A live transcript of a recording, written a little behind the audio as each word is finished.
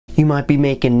You might be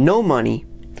making no money,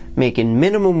 making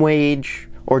minimum wage,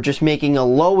 or just making a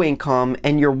low income,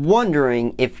 and you're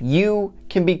wondering if you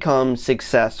can become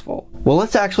successful. Well,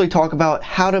 let's actually talk about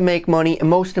how to make money, and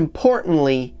most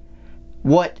importantly,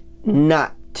 what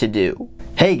not to do.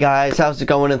 Hey guys, how's it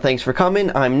going, and thanks for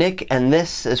coming. I'm Nick, and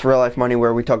this is Real Life Money,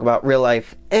 where we talk about real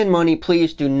life and money.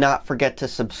 Please do not forget to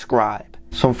subscribe.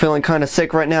 So I'm feeling kind of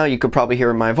sick right now. You could probably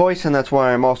hear my voice, and that's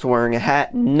why I'm also wearing a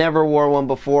hat. Never wore one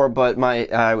before, but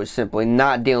I was simply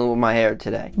not dealing with my hair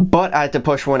today. But I had to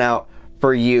push one out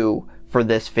for you for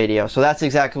this video. So that's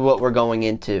exactly what we're going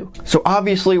into. So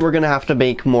obviously we're gonna have to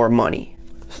make more money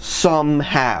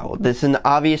somehow. This is an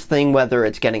obvious thing, whether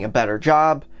it's getting a better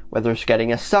job, whether it's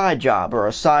getting a side job or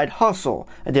a side hustle.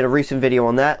 I did a recent video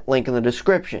on that, link in the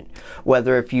description.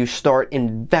 Whether if you start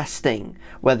investing,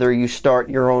 whether you start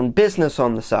your own business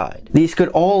on the side. These could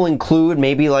all include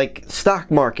maybe like stock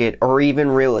market or even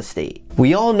real estate.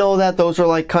 We all know that those are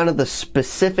like kind of the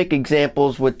specific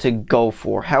examples what to go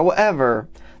for. However,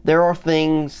 there are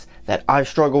things that I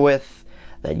struggle with,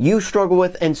 that you struggle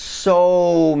with, and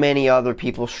so many other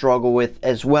people struggle with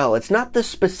as well. It's not the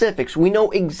specifics. We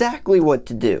know exactly what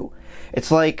to do.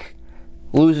 It's like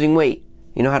losing weight.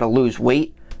 You know how to lose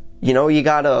weight? You know, you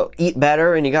gotta eat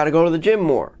better and you gotta go to the gym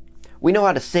more. We know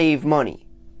how to save money.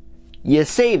 You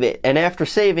save it, and after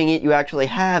saving it, you actually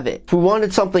have it. If we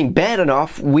wanted something bad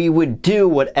enough, we would do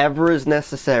whatever is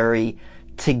necessary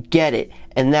to get it,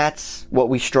 and that's what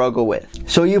we struggle with.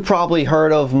 So you probably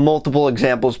heard of multiple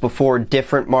examples before,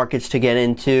 different markets to get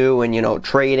into, and you know,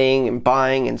 trading and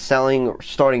buying and selling or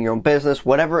starting your own business,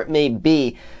 whatever it may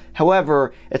be.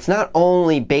 However, it's not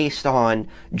only based on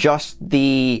just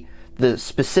the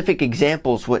specific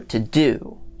examples what to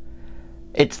do.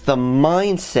 It's the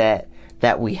mindset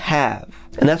that we have.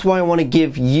 And that's why I want to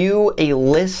give you a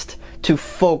list to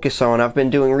focus on. I've been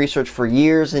doing research for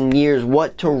years and years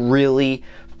what to really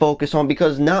focus on,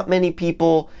 because not many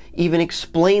people even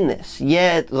explain this.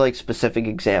 Yeah, like specific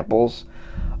examples,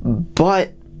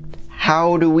 but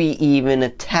how do we even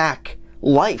attack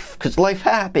life? Because life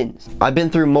happens. I've been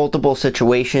through multiple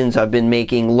situations. I've been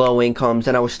making low incomes,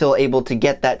 and I was still able to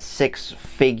get that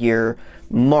six-figure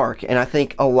mark, and I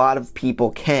think a lot of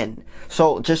people can.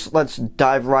 So just let's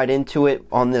dive right into it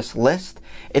on this list.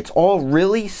 It's all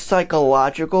really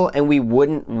psychological, and we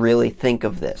wouldn't really think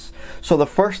of this. So the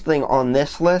first thing on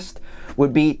this list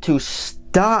would be to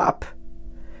stop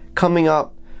coming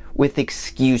up with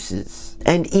excuses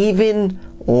and even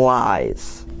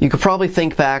lies. You could probably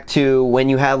think back to when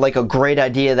you had like a great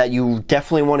idea that you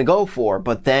definitely want to go for,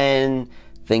 but then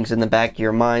things in the back of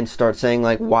your mind start saying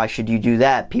like, why should you do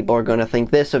that? People are going to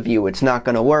think this of you. It's not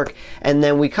going to work. And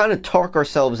then we kind of talk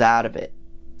ourselves out of it.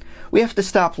 We have to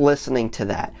stop listening to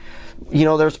that. You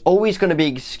know, there's always going to be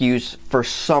an excuse for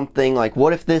something, like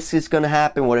what if this is going to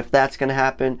happen? What if that's going to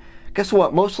happen? Guess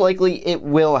what? Most likely it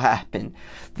will happen.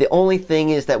 The only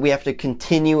thing is that we have to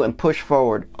continue and push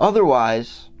forward.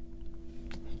 Otherwise,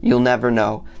 you'll never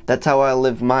know. That's how I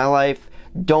live my life.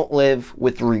 Don't live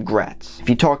with regrets. If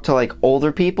you talk to like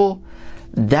older people,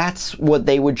 that's what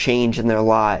they would change in their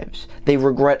lives. They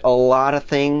regret a lot of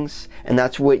things, and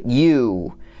that's what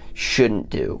you shouldn't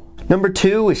do. Number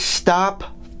 2 is stop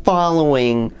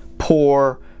following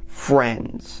poor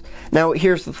friends. Now,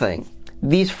 here's the thing.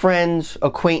 These friends,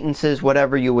 acquaintances,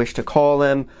 whatever you wish to call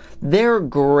them, they're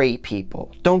great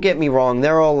people. Don't get me wrong,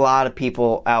 there are a lot of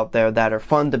people out there that are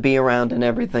fun to be around and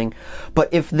everything. But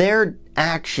if their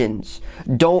actions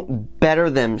don't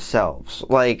better themselves,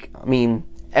 like, I mean,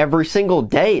 every single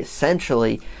day,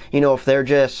 essentially, you know, if they're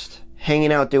just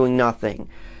hanging out doing nothing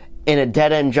in a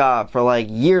dead-end job for like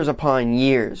years upon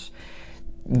years,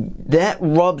 that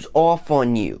rubs off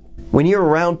on you. When you're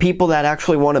around people that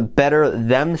actually want to better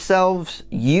themselves,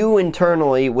 you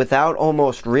internally, without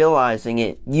almost realizing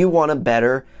it, you want to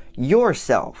better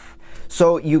yourself.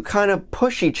 So you kind of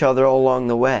push each other along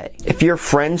the way. If your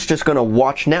friend's just going to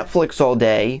watch Netflix all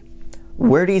day,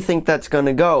 where do you think that's going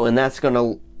to go? And that's going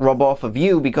to rub off of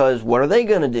you, because what are they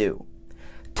going to do?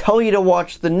 Tell you to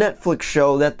watch the Netflix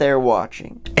show that they're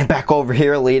watching. And back over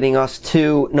here, leading us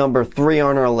to number 3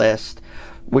 on our list,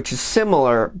 which is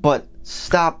similar, but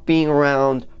stop being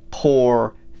around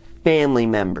poor family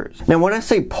members. Now, when I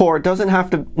say poor, it doesn't have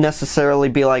to necessarily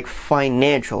be like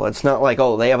financial. It's not like,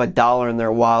 oh, they have $1 in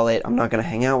their wallet, I'm not going to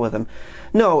hang out with them.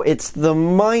 No, it's the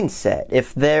mindset.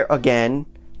 If they're, again,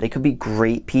 they could be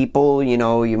great people, you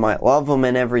know, you might love them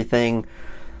and everything,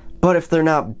 but if they're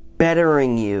not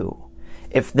bettering you,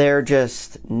 if they're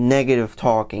just negative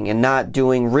talking and not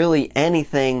doing really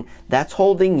anything that's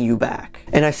holding you back.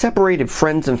 And I separated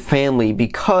friends and family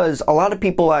because a lot of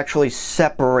people actually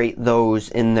separate those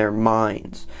in their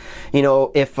minds. You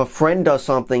know, if a friend does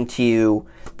something to you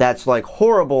that's like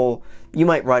horrible, you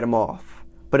might write them off.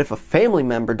 But if a family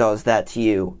member does that to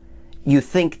you, you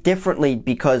think differently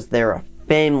because they're a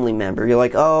family member. You're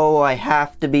like, oh, I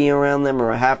have to be around them,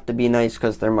 or I have to be nice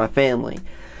because they're my family.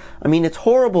 I mean, it's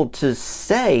horrible to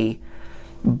say,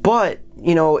 but,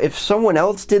 you know, if someone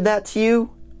else did that to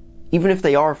you, even if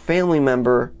they are a family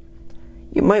member,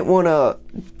 you might want to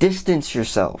distance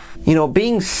yourself. You know,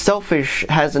 being selfish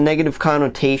has a negative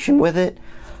connotation with it.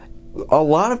 A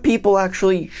lot of people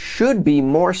actually should be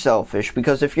more selfish,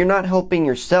 because if you're not helping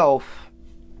yourself,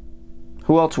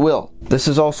 who else will? This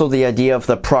is also the idea of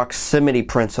the proximity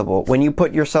principle. When you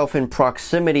put yourself in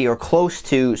proximity or close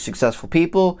to successful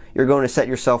people, you're going to set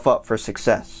yourself up for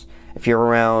success. If you're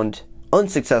around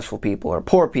unsuccessful people or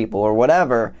poor people or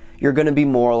whatever, you're going to be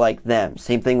more like them.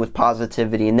 Same thing with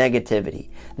positivity and negativity.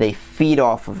 They feed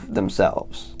off of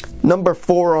themselves. Number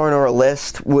 4 on our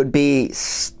list would be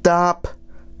stop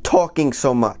talking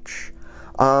so much.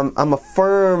 I'm a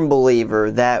firm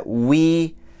believer that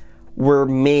we were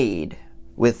made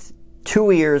with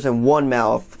 2 ears and 1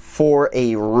 mouth for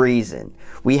a reason.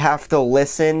 We have to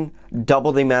listen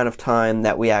double the amount of time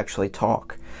that we actually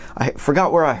talk. I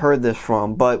forgot where I heard this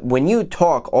from, but when you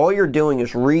talk, all you're doing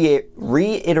is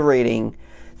reiterating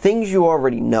things you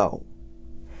already know.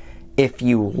 If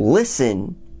you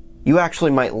listen, you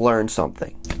actually might learn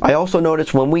something. I also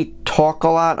notice when we talk a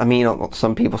lot, I mean,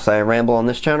 some people say I ramble on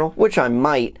this channel, which I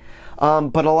might,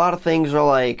 but a lot of things are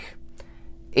like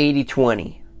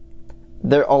 80-20.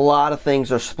 A lot of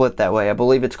things are split that way. I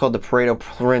believe it's called the Pareto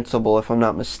principle, if I'm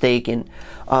not mistaken.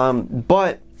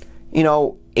 But, you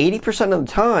know, 80% of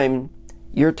the time,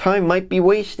 your time might be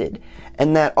wasted.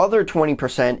 And that other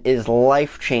 20% is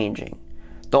life-changing.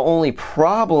 The only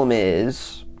problem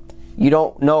is, you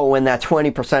don't know when that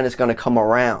 20% is going to come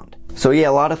around. So yeah,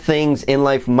 a lot of things in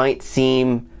life might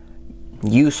seem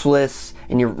useless,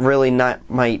 and you're really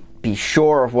might be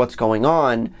sure of what's going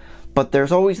on. But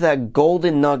there's always that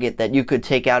golden nugget that you could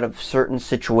take out of certain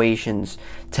situations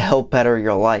to help better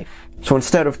your life. So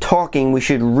instead of talking, we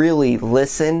should really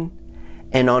listen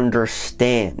and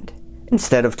understand,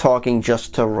 instead of talking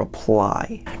just to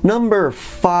reply. Number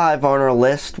 5 on our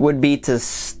list would be to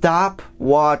stop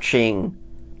watching,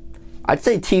 I'd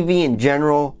say TV in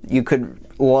general. You could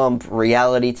lump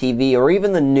reality TV or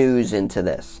even the news into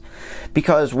this.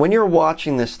 Because when you're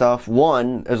watching this stuff,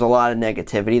 one, there's a lot of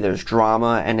negativity, there's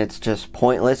drama, and it's just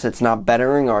pointless. It's not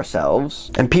bettering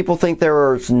ourselves. And people think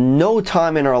there's no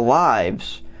time in our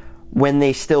lives when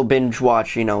they still binge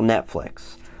watch, you know,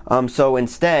 Netflix. So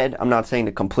instead, I'm not saying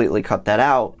to completely cut that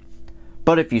out,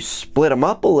 but if you split them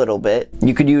up a little bit,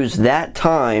 you could use that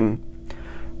time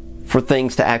for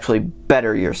things to actually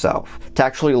better yourself, to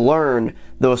actually learn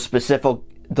those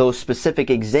specific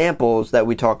examples that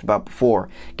we talked about before,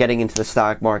 getting into the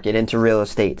stock market, into real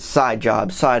estate, side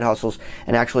jobs, side hustles,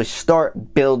 and actually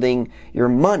start building your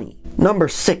money. Number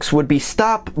 6 would be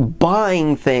stop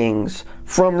buying things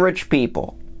from rich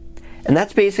people. And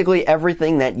that's basically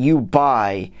everything that you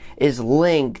buy is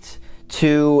linked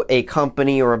to a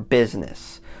company or a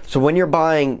business. So when you're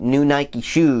buying new Nike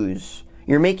shoes,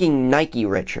 you're making Nike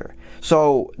richer.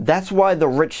 So that's why the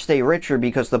rich stay richer,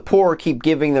 because the poor keep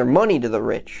giving their money to the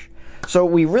rich. So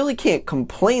we really can't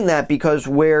complain that, because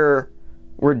we're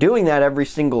doing that every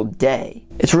single day.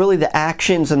 It's really the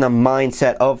actions and the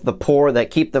mindset of the poor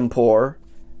that keep them poor,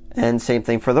 and same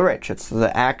thing for the rich. It's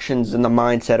the actions and the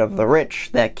mindset of the rich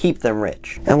that keep them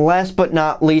rich. And last but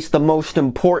not least, the most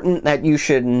important that you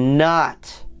should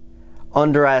not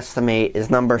underestimate is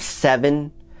number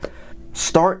 7.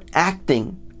 Start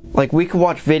acting. Like, we could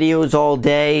watch videos all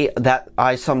day. That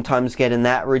I sometimes get in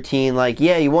that routine. Like,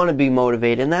 yeah, you want to be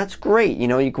motivated, and that's great. You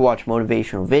know, you could watch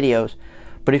motivational videos.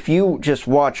 But if you just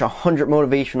watch 100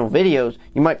 motivational videos,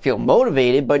 you might feel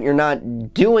motivated, but you're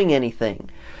not doing anything.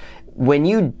 When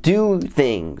you do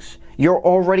things, you're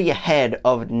already ahead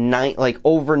of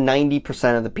over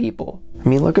 90% of the people. I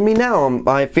mean, look at me now.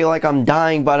 I feel like I'm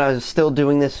dying, but I'm still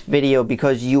doing this video,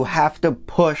 because you have to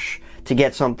push to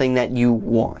get something that you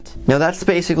want. Now, that's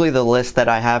basically the list that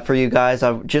I have for you guys.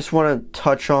 I just want to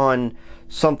touch on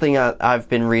something I've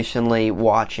been recently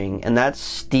watching, and that's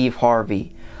Steve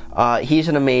Harvey. He's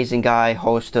an amazing guy,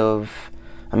 host of,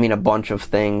 a bunch of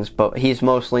things, but he's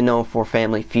mostly known for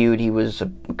Family Feud. He was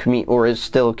is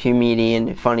still a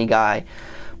comedian, funny guy.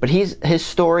 But his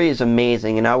story is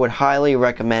amazing, and I would highly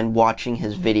recommend watching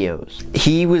his videos.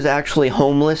 He was actually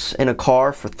homeless in a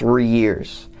car for 3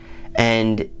 years.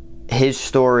 and his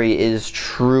story is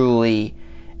truly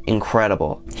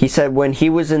incredible. He said when he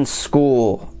was in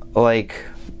school, like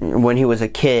when he was a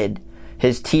kid,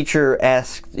 his teacher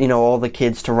asked, all the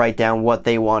kids to write down what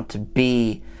they want to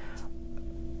be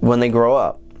when they grow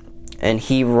up. And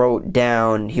he wrote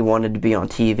down he wanted to be on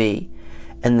TV.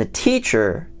 And the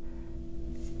teacher,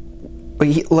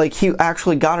 he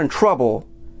actually got in trouble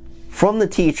from the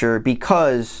teacher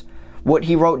because what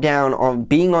he wrote down on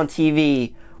being on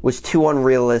TV was too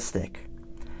unrealistic.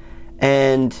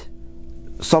 And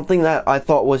something that I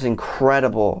thought was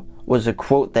incredible was a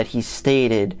quote that he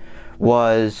stated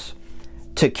was,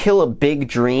 to kill a big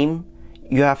dream,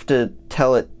 you have to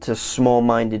tell it to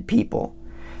small-minded people.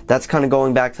 That's kind of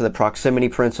going back to the proximity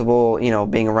principle,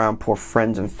 being around poor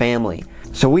friends and family.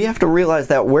 So we have to realize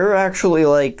that we're actually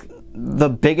like the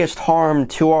biggest harm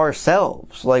to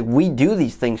ourselves. Like, we do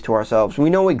these things to ourselves. We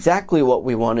know exactly what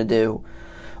we want to do.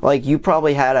 Like, you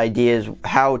probably had ideas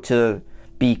how to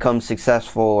become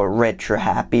successful or rich or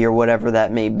happy or whatever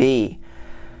that may be.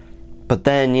 But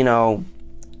then,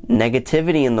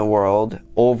 negativity in the world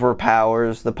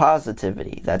overpowers the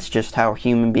positivity. That's just how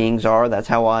human beings are. That's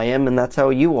how I am, and that's how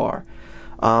you are.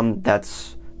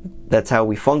 That's how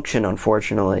we function,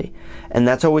 unfortunately. And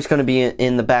that's always going to be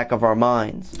in the back of our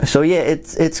minds. So yeah,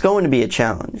 it's going to be a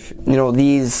challenge.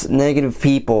 These negative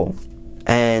people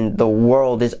and the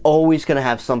world is always going to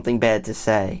have something bad to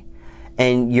say.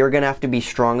 And you're going to have to be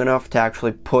strong enough to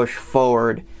actually push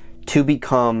forward to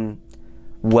become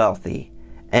wealthy.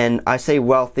 And I say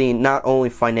wealthy not only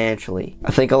financially.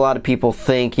 I think a lot of people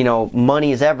think,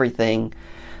 money is everything.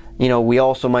 We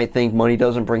also might think money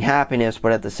doesn't bring happiness,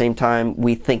 but at the same time,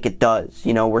 we think it does.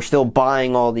 We're still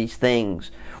buying all these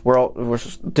things. We're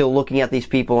still looking at these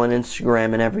people on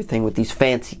Instagram and everything with these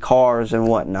fancy cars and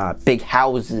whatnot, big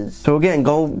houses. So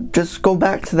again, just go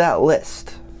back to that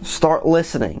list. Start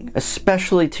listening,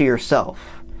 especially to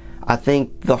yourself. I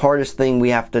think the hardest thing we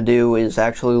have to do is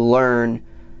actually learn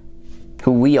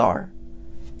who we are.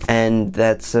 And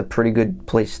that's a pretty good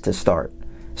place to start.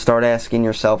 Start asking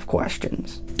yourself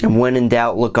questions. And when in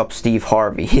doubt, look up Steve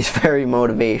Harvey. He's very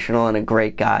motivational and a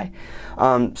great guy.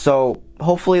 So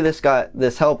hopefully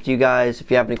this helped you guys. If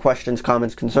you have any questions,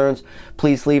 comments, concerns,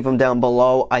 please leave them down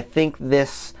below. I think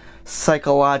this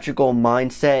psychological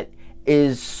mindset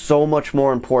is so much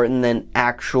more important than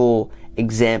actual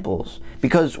examples,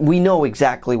 because we know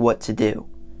exactly what to do.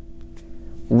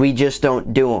 We just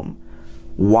don't do them.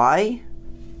 Why?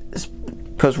 It's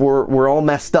because we're all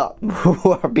messed up.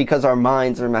 Because our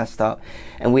minds are messed up,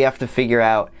 and we have to figure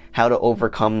out how to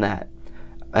overcome that.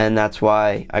 And that's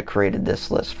why I created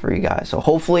this list for you guys. So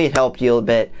hopefully it helped you a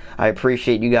bit. I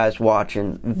appreciate you guys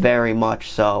watching very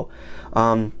much so.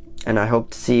 And I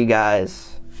hope to see you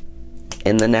guys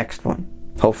in the next one.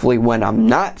 Hopefully when I'm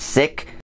not sick.